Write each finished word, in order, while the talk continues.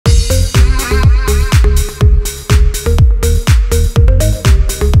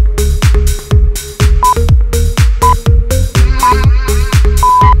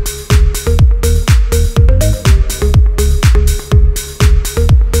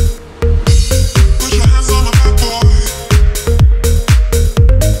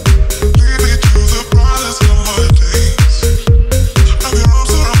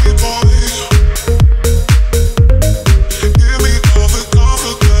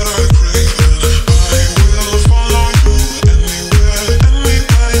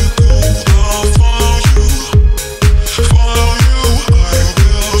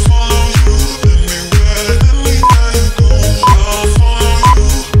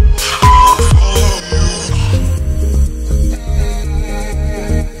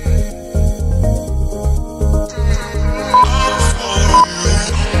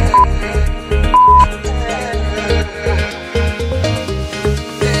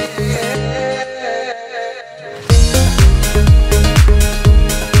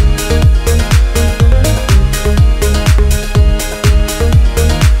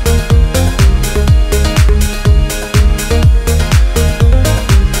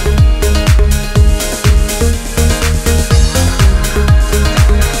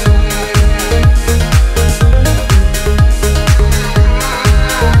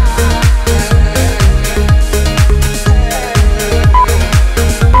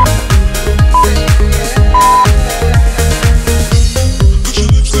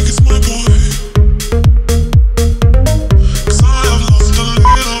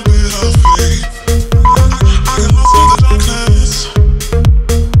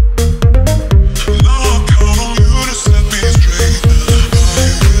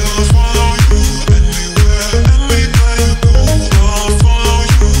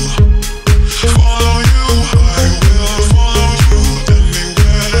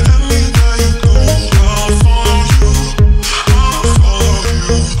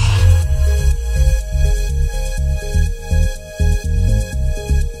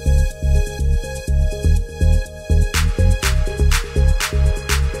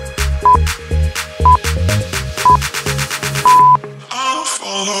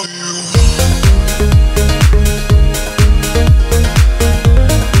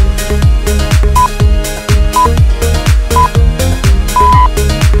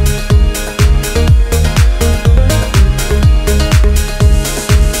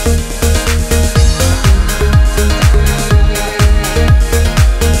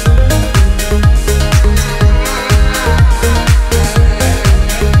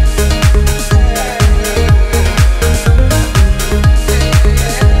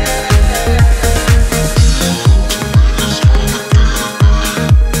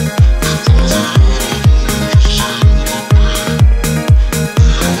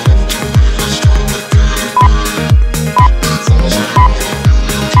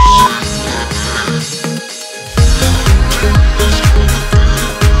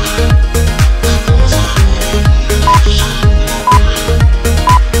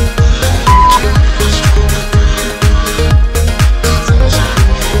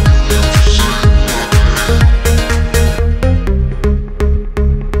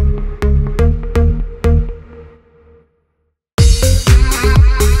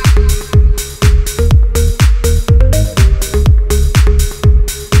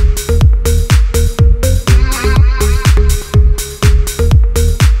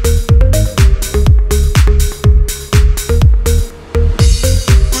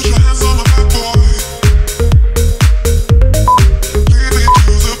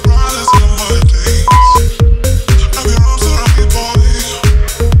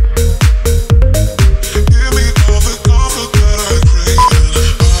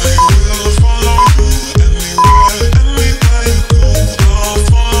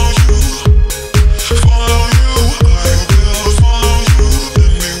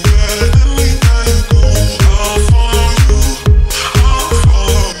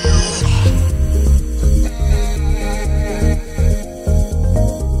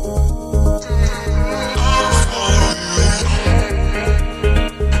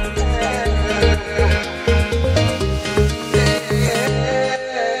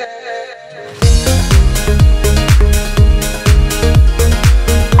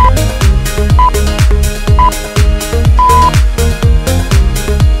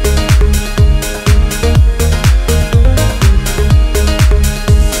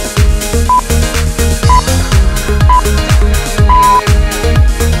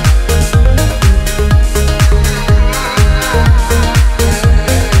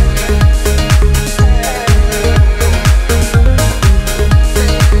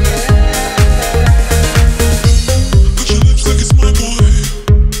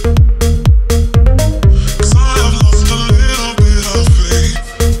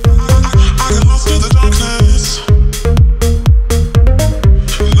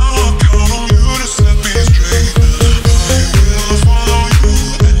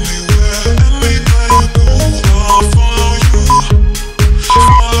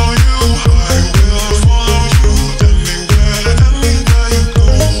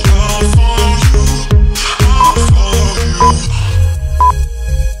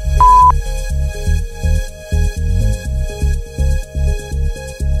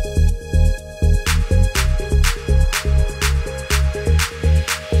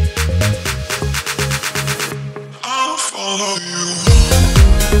love you.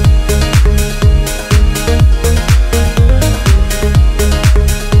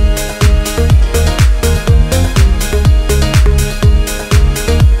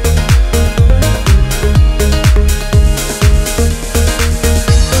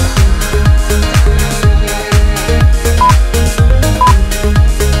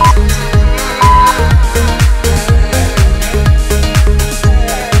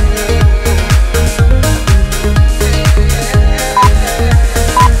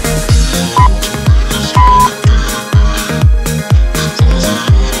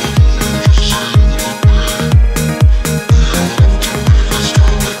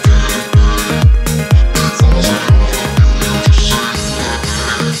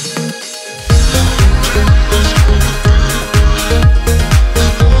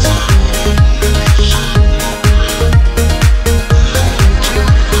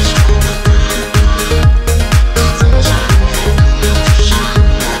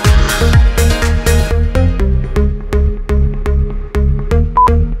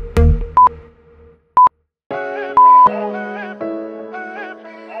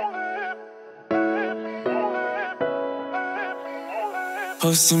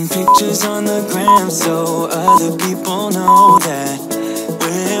 Posting pictures on the gram so other people know that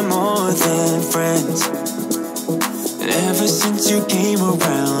we're more than friends. And ever since you came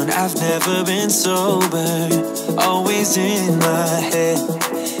around, I've never been sober, always in my head.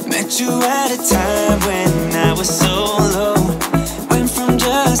 Met you at a time when I was so low, went from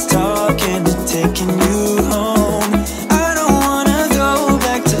just talking to taking you home. I don't wanna go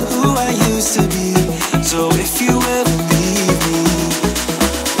back to who I used to be, so if you ever leave me,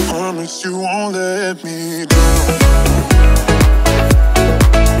 promise you won't let me down.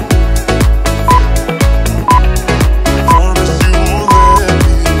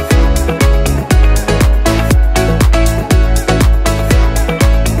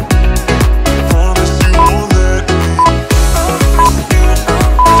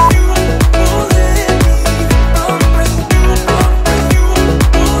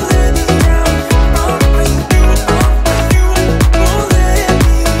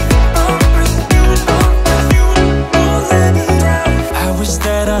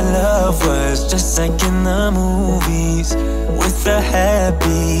 Like in the movies, with a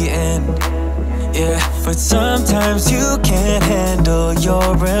happy end. Yeah, but sometimes you can't handle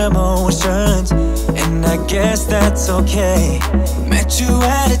your emotions, and I guess that's okay. Met you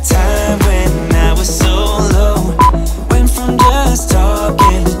at a time when I was so low, went from just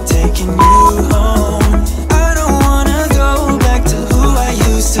talking to taking you home. I don't wanna go back to who I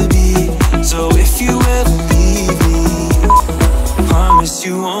used to be, so if you ever leave me, promise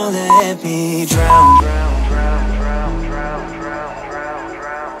you won't let me drown.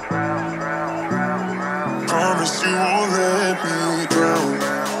 Promise you won't let me drown.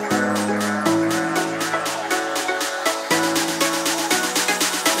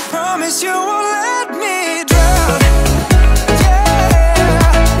 Promise you won't let me drown.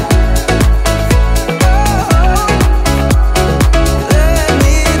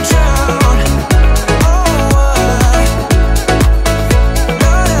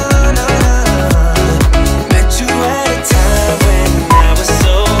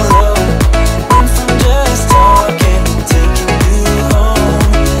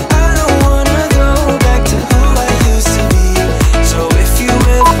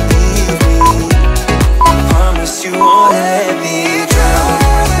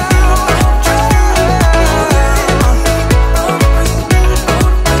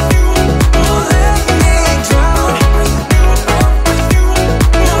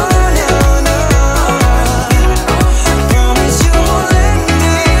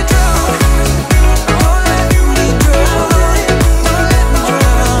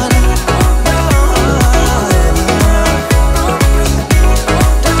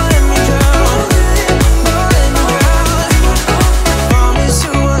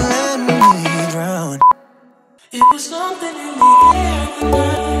 It was something in the air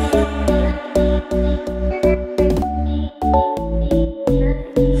tonight.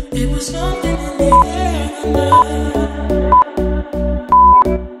 It was something in the air tonight.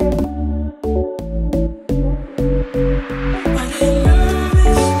 I get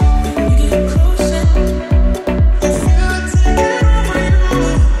nervous when you get closer. I feel it taking over you,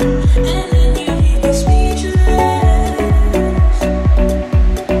 and then you leave me speechless.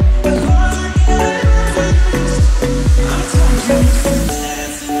 Because I get nervous, I told you.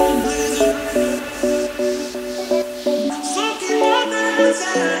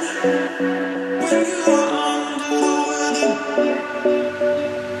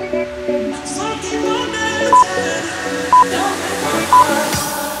 love.